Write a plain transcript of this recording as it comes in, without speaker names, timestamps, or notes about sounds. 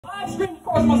Scream the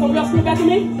chorus, so y'all scream back to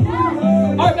me?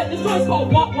 Alright, this joint's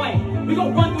called WALT. We're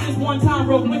gonna run through this one time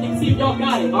real quick and see if y'all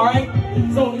got it, alright?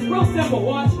 So it's real simple,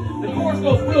 watch. The chorus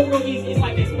goes real easy. It's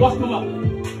like this. Watch, come up.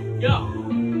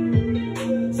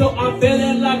 Yo. So I'm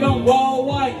feeling like I'm wall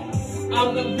white.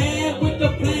 I'm the man with the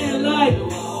plan life.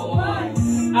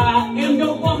 I am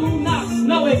the one who knocks.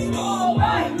 No, it's all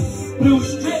right. Blue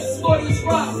strips for this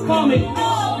rock coming.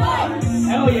 All right.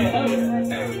 Hell yeah, hell yeah.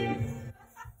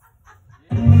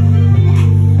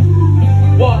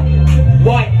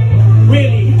 What?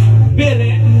 Really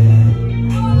feeling?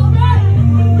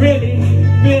 Really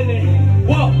feeling?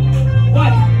 What?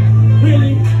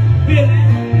 Really feeling?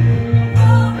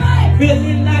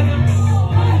 Feeling like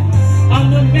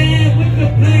I'm the man with the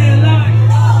plan life.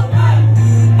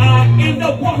 I am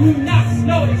the one who knocks.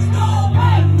 No, it's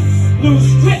blue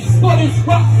strips for this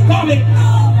rock coming.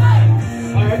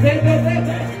 Alright, baby.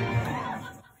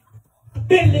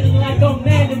 Feeling like I'm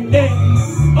man today.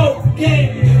 Okay,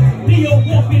 Leo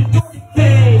walking through the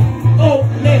day. Oh,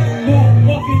 let's move,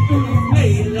 walking through the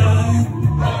daylight.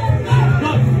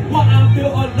 What I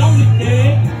feel alone today.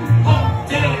 Oh,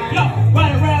 yeah, yo,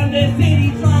 right around the city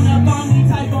trying to find me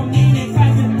type of meaning.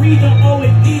 Type of reason,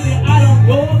 always even. I don't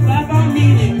know if I'm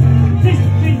meaning. This is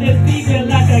the season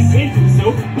like a Ginju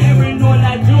soup. Paranoid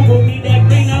like jungle, need that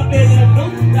green up in the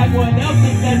blue. Like what else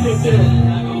is that you do?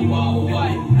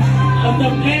 I'm the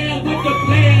man with the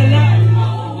plan life.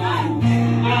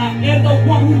 I am the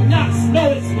one who knocks. No,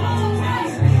 it's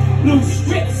blue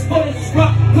strips for this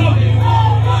rock coming.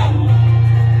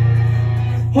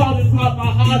 Hard to pop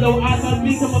my hollow. I must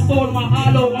become a sword in my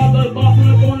hollow. All the boss in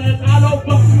the corner is hollow.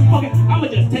 Okay, I'ma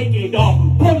just take it off.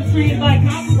 Pull the trees like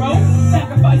Copro.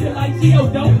 Sacrifice it like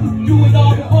Geo-Do. Do it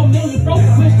all for millions, bro.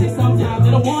 Wish this sometimes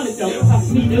I don't want it though. I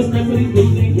sneak this straight for these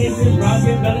losing hits.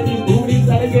 Rockin' better than booties.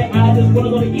 I just wanna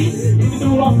go to eat. You can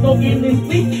do also in this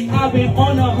sleep. I've been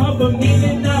on a hump of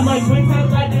meaning. Now my drink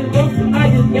times like this rough. I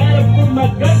just got it from my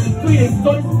gut. Sweet and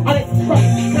source, I like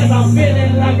trust. Cause I'm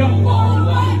feeling like I'm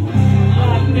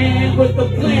man with the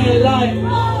plan life.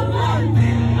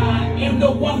 I am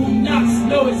the one who knocks.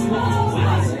 No, it's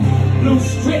blue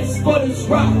strips for this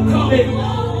rock coming.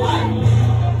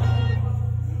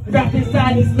 Trapped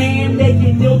inside this man, they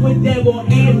can deal with devil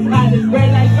hands. I just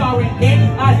red like sorry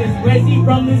hand. I just resi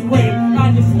from this brain.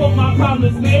 I just smoke my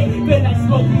problems, man. Feel like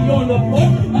smoking on the floor.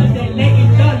 That lady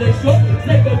dollar short.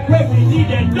 Take a break, we need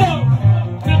that dog.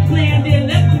 Not playing, then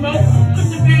let's go. Look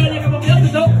the girl like I'm a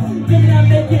episode. Give me that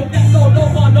make it back so low.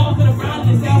 My dogs in the ground,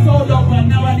 this sounds so low. But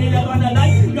now I need up on the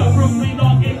light. Go from green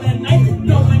dog in the night.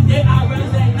 No one day I run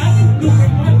that night.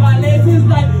 Looking my violence is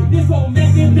like this won't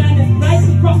make it down this night.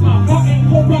 Cross my heart and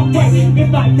hold my right.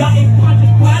 If I die in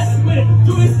conscious pride, with a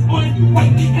Jewish on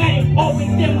right. I ain't always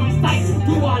in my sight.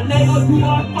 Do I lay or do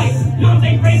I fight? Now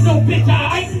they raise no bitch,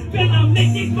 I ain't finna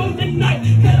make these moves tonight.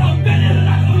 Cause I'm feeling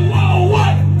like a whoa,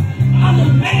 what? I'm the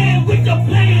man with the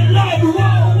plan life, whoa,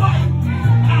 what?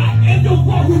 I am the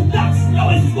one who knocks, no,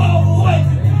 it's whoa, what?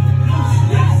 I'm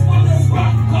stressed on this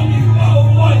rock coming,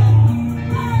 whoa, what?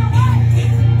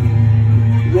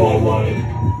 Whoa, what?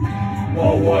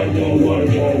 Whoa, what? Whoa, what?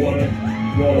 Whoa, what?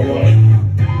 Whoa, what?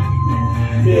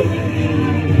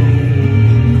 Feeling